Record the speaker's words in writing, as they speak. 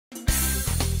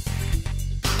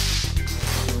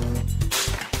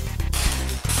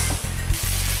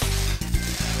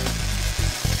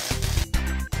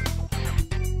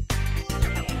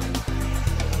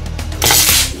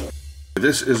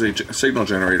This is a signal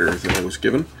generator that I was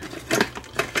given.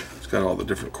 It's got all the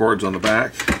different cords on the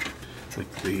back.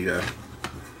 Like the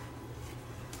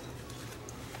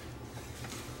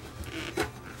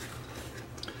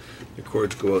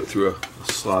cords go out through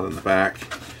a slot in the back.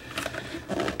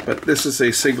 But this is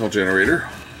a signal generator.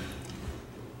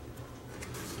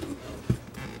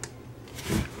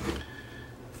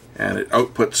 And it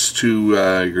outputs to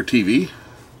your TV.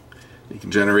 You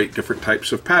can generate different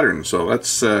types of patterns. So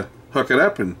let's hook it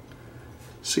up and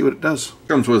see what it does. It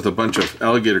comes with a bunch of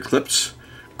alligator clips,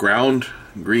 ground,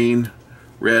 green,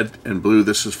 red, and blue.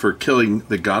 This is for killing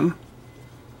the gun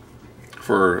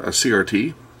for a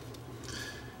CRT.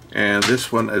 And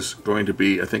this one is going to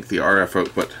be, I think, the RF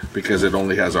output, because it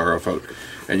only has RF out.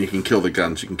 And you can kill the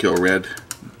guns. You can kill red,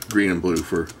 green, and blue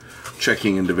for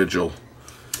checking individual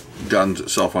guns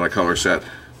itself on a color set.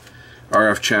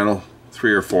 RF channel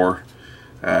 3 or 4,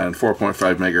 and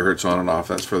 4.5 megahertz on and off.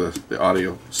 That's for the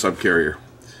audio subcarrier.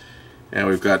 And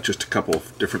we've got just a couple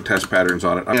of different test patterns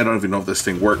on it. I don't even know if this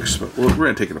thing works, but we're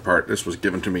going to take it apart. This was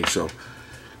given to me, so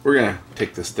we're going to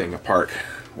take this thing apart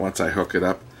once I hook it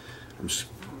up. I'm just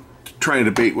trying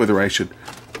to debate whether I should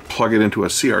plug it into a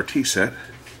CRT set,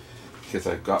 because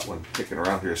I've got one kicking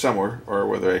around here somewhere, or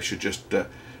whether I should just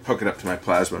hook it up to my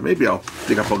plasma. Maybe I'll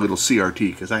dig up a little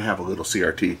CRT, because I have a little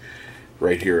CRT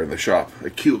right here in the shop, a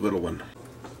cute little one.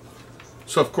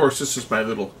 So of course this is my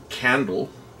little candle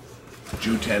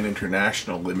Ju-10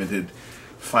 International Limited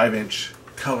 5-inch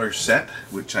color set,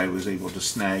 which I was able to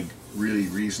snag really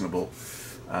reasonable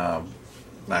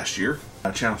last year.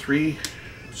 Channel 3,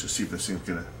 let's just see if this thing's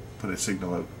gonna put a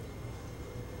signal out.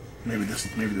 Maybe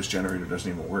this generator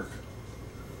doesn't even work.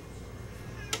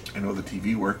 I know the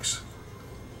TV works,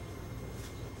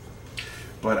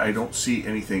 but I don't see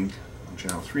anything on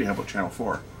channel 3. How about channel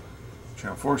 4?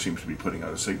 Channel 4 seems to be putting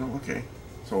out a signal. Okay,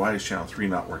 so why is channel 3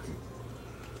 not working?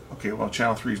 Okay, well,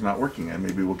 channel 3 is not working, and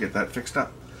maybe we'll get that fixed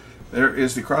up. There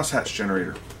is the crosshatch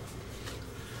generator.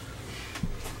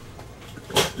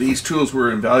 These tools were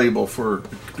invaluable for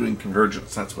doing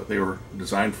convergence. That's what they were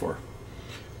designed for.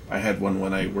 I had one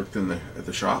when I worked at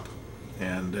the shop,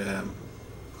 and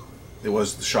it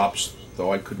was the shop's,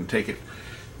 though I couldn't take it.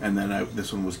 And then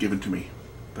this one was given to me,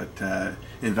 but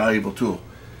invaluable tool.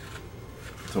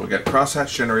 So we got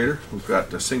crosshatch generator. We've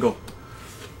got a single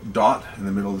dot in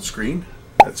the middle of the screen.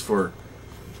 That's for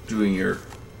doing your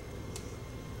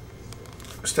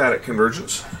static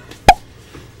convergence.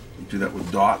 You do that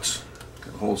with dots,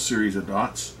 got a whole series of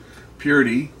dots.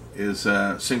 Purity is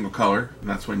single color, and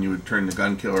that's when you would turn the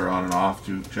gun killer on and off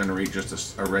to generate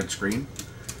just a red screen,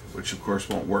 which of course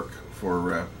won't work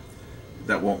for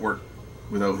that won't work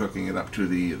without hooking it up to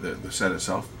the set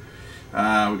itself. We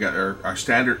got our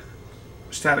standard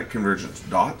static convergence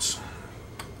dots,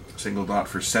 single dot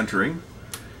for centering,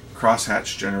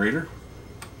 crosshatch generator.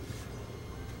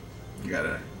 You got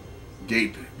a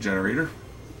gate generator,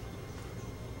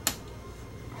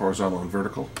 horizontal and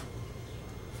vertical.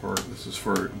 This is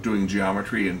for doing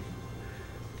geometry and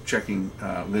checking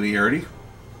linearity.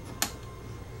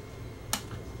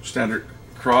 Standard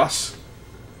cross,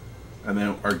 and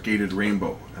then our gated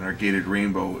rainbow. And our gated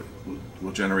rainbow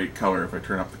will generate color if I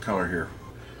turn up the color here.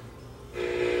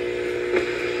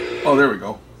 Oh, there we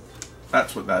go.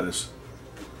 That's what that is.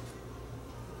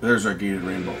 There's our gated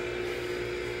rainbow.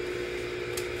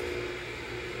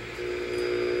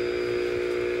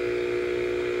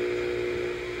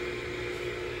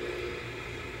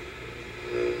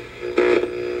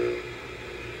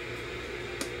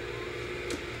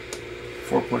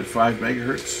 .5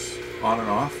 megahertz on and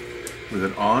off. With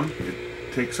it on,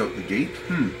 it takes out the gate.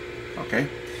 Okay.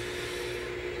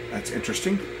 That's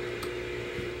interesting.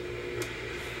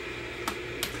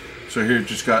 So here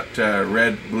just got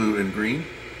red, blue, and green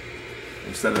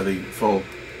instead of the full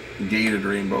gated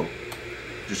rainbow.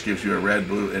 Just gives you a red,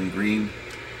 blue, and green.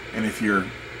 And if your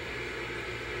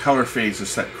color phase is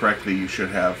set correctly, you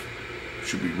should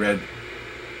be red,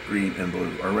 green, and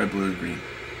blue, or red, blue, and green.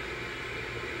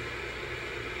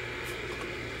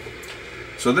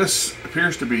 So this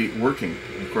appears to be working.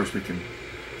 And of course we can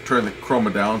turn the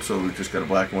chroma down, so we've just got a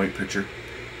black and white picture,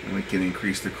 and we can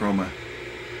increase the chroma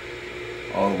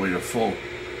all the way to full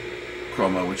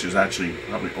chroma, which is actually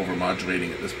probably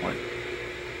overmodulating at this point.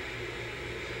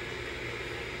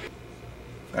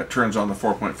 That turns on the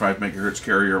 4.5 megahertz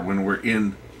carrier when we're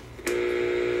in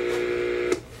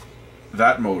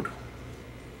that mode,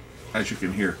 as you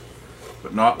can hear,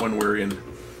 but not when we're in,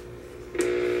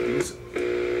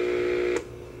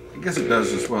 I guess it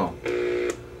does as well.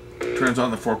 It turns on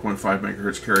the 4.5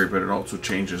 megahertz carrier, but it also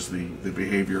changes the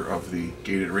behavior of the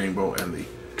gated rainbow and the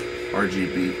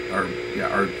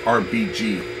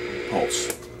RBG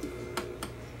pulse.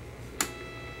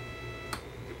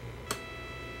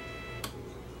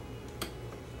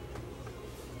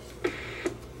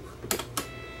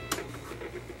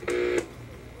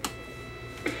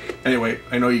 Anyway,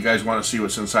 I know you guys want to see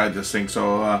what's inside this thing,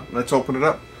 so let's open it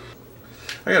up.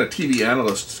 I got a TV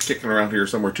analyst kicking around here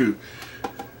somewhere too.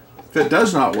 If it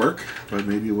does not work, but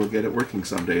maybe we'll get it working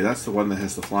someday. That's the one that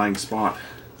has the flying spot.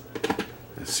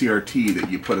 A CRT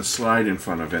that you put a slide in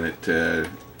front of, and it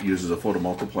uses a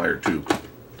photomultiplier tube.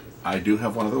 I do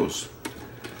have one of those,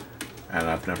 and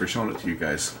I've never shown it to you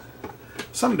guys.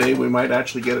 Someday we might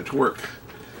actually get it to work.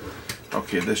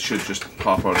 Okay, this should just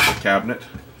pop out of the cabinet.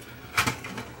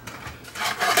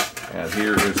 And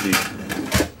here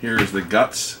is the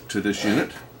guts to this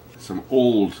unit. Some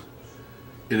old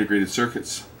integrated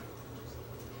circuits.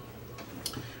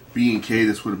 B&K,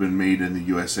 this would have been made in the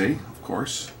USA, of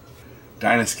course.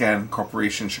 Dynascan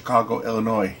Corporation, Chicago,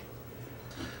 Illinois.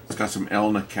 It's got some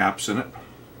Elna caps in it.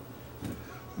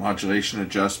 Modulation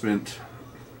adjustment.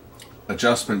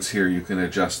 Adjustments here, you can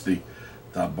adjust the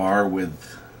bar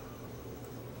width.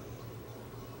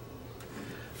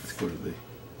 Let's go to the,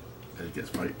 I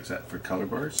guess, is that for color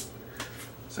bars?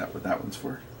 Is that what that one's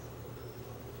for?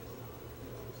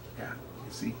 Yeah,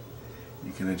 you see?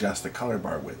 You can adjust the color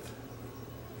bar width.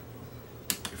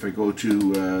 If I go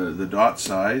to the dot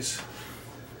size,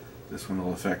 this one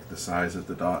will affect the size of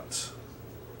the dots.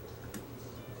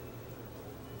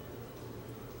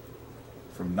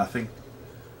 From nothing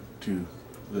to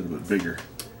a little bit bigger.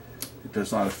 It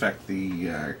does not affect the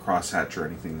crosshatch or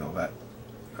anything though. That,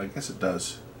 I guess it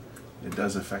does. It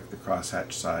does affect the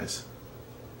crosshatch size.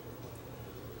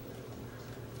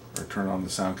 Or turn on the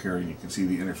sound carrier and you can see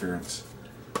the interference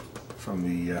from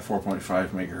the 4.5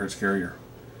 megahertz carrier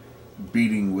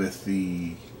beating with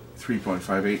the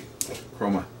 3.58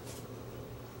 chroma.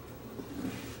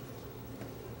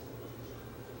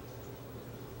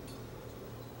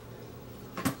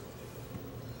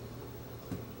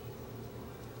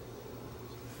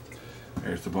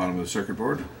 There's the bottom of the circuit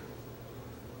board.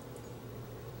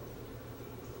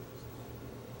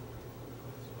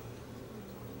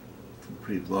 Some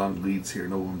pretty long leads here,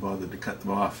 no one bothered to cut them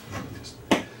off.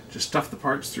 Just stuff the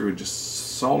parts through and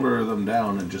just solder them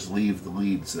down and just leave the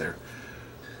leads there.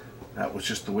 That was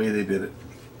just the way they did it.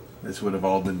 This would have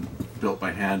all been built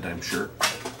by hand, I'm sure.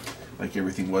 Like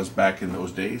everything was back in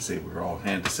those days. They were all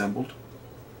hand assembled.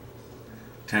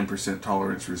 10%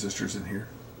 tolerance resistors in here.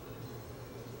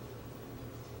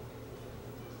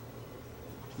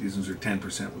 These ones are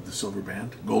 10% with the silver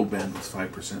band. Gold band was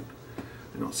 5%.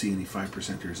 I don't see any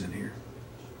 5%ers in here.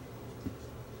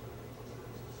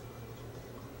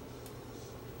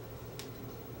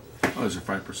 Oh, there's a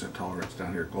 5% tolerance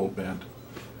down here, gold band.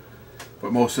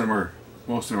 But most of them are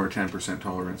 10%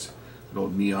 tolerance. An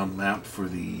old neon lamp for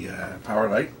the power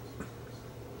light.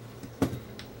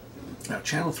 Now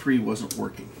channel 3 wasn't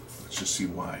working. Let's just see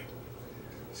why.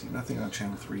 See nothing on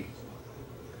channel 3.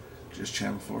 Just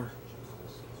channel 4.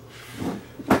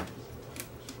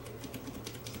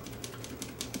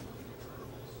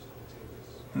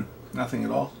 Nothing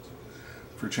at all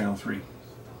for channel 3.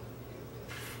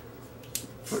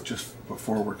 But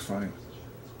 4 works fine.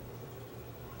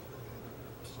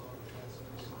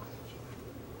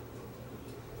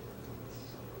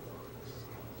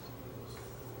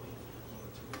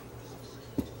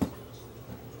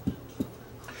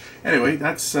 Anyway,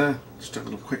 that's just a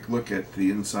little quick look at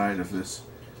the inside of this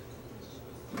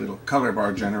little color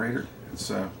bar generator. It's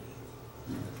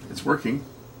working.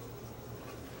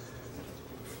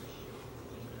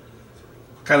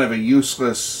 Kind of a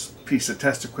useless piece of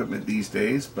test equipment these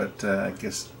days, but I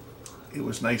guess it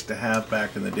was nice to have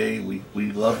back in the day.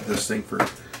 We loved this thing for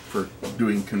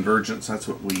doing convergence. That's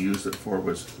what we used it for,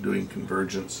 was doing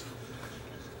convergence.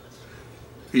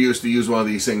 I used to use one of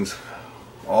these things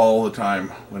all the time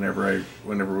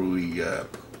whenever we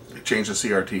changed the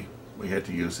CRT. We had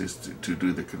to use this to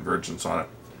do the convergence on it.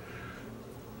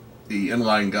 The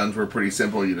inline guns were pretty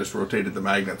simple. You just rotated the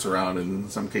magnets around, and in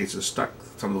some cases stuck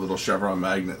some of the little chevron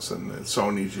magnets, and the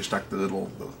Sony's you stuck the little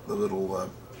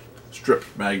strip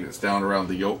magnets down around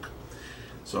the yoke.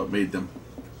 So it made them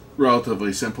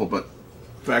relatively simple. But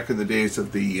back in the days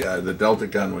of the Delta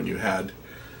gun, when you had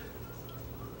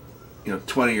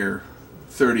 20 or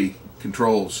 30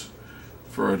 controls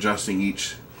for adjusting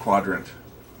each quadrant,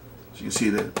 so you see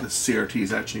that the CRT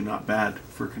is actually not bad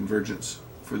for convergence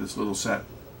for this little set.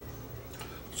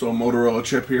 So Motorola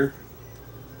chip here,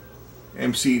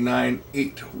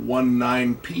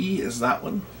 MC9819P is that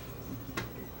one.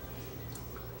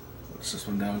 What's this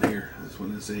one down here? This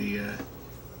one is a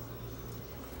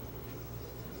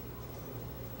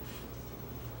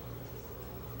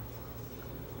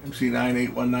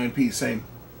MC9819P, same.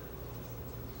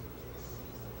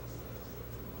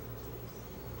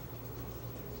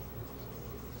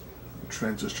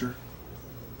 Transistor.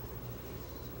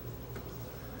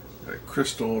 Got a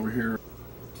crystal over here.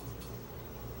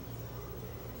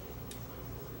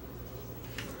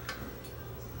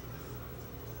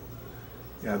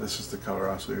 Yeah, this is the color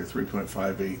oscillator,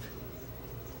 3.58.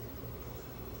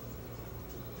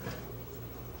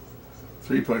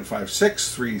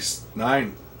 3.56,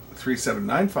 39,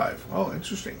 3795. Oh,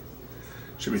 interesting.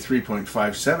 Should be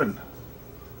 3.57.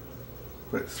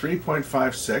 But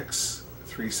 3.56,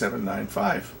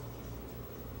 3795.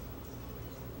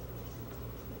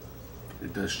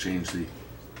 It does change the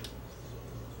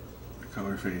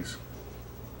color phase.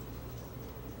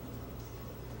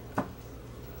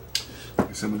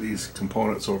 Some of these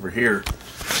components over here,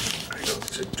 I know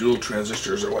the dual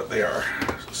transistors are what they are.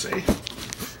 Say,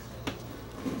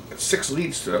 got 6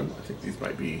 leads to them. I think these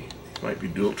might be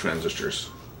dual transistors.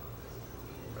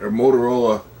 Or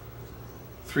Motorola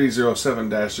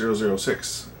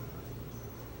 307-006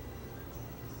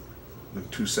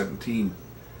 and 217.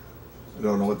 I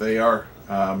don't know what they are.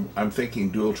 I'm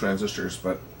thinking dual transistors,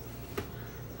 but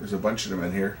there's a bunch of them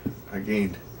in here.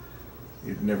 Again,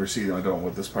 you'd never see them. I don't know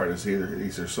what this part is either.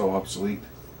 These are so obsolete.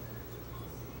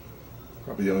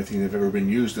 Probably the only thing they've ever been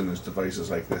used in is devices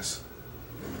like this.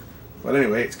 But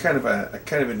anyway, it's kind of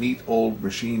a neat old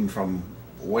machine from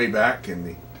way back in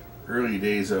the early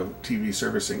days of TV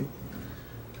servicing,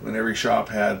 when every shop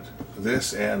had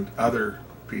this and other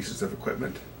pieces of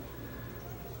equipment.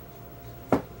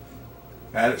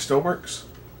 And it still works.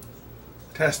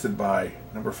 Tested by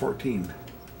number 14.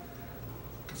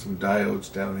 Got some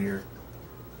diodes down here.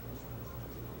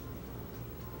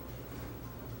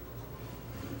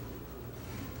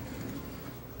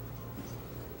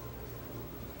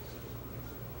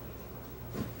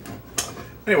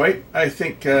 Anyway, I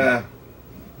think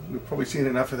we've probably seen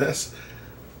enough of this.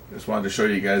 Just wanted to show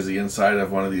you guys the inside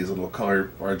of one of these little color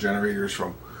bar generators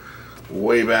from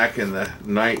way back in the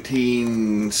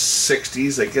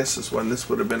 1960s. I guess is when this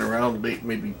would have been around,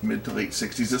 maybe mid to late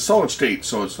 60s. It's solid state,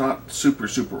 so it's not super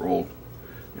old.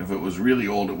 If it was really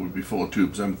old, it would be full of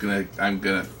tubes. I'm gonna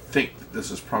think that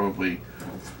this is probably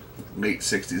late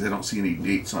 60s. I don't see any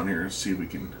dates on here. Let's see if we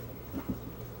can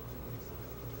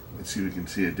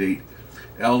see a date.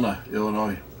 Elna,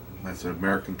 Illinois. That's an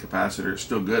American capacitor. It's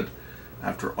still good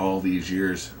after all these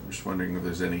years. I'm just wondering if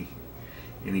there's any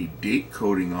date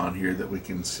coding on here that we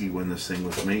can see when this thing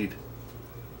was made.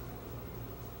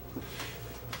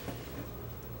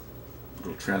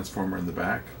 Little transformer in the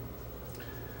back.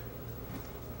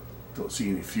 Don't see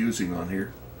any fusing on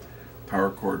here. Power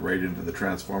cord right into the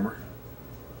transformer.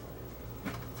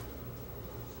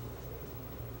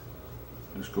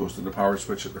 This goes to the power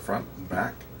switch at the front and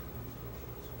back.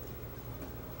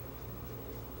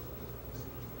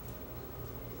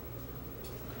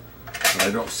 But I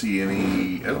don't see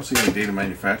any date of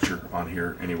manufacture on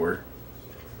here anywhere.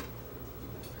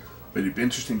 But it'd be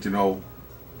interesting to know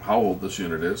how old this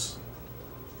unit is.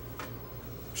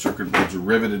 Circuit boards are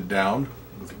riveted down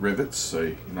with rivets, so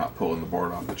you're not pulling the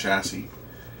board off the chassis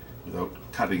without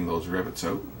cutting those rivets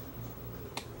out.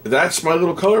 That's my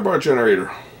little color bar generator.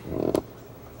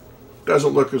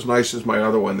 Doesn't look as nice as my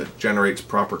other one that generates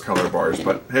proper color bars,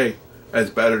 but hey, that's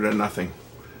better than nothing.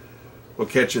 We'll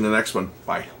catch you in the next one.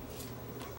 Bye.